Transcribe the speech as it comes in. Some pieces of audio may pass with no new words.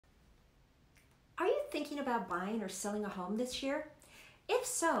thinking about buying or selling a home this year? If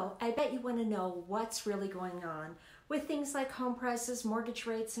so, I bet you want to know what's really going on with things like home prices, mortgage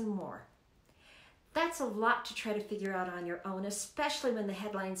rates, and more. That's a lot to try to figure out on your own, especially when the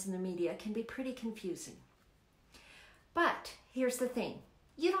headlines in the media can be pretty confusing. But here's the thing,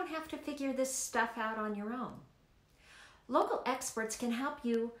 you don't have to figure this stuff out on your own. Local experts can help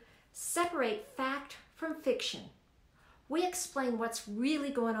you separate fact from fiction. We explain what's really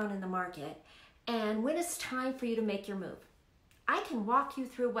going on in the market and when it's time for you to make your move. I can walk you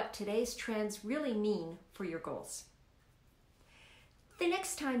through what today's trends really mean for your goals. The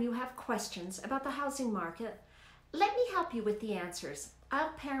next time you have questions about the housing market, let me help you with the answers.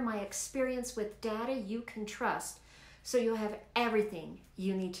 I'll pair my experience with data you can trust so you'll have everything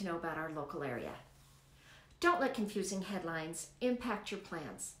you need to know about our local area. Don't let confusing headlines impact your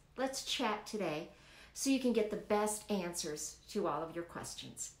plans. Let's chat today so you can get the best answers to all of your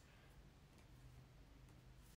questions.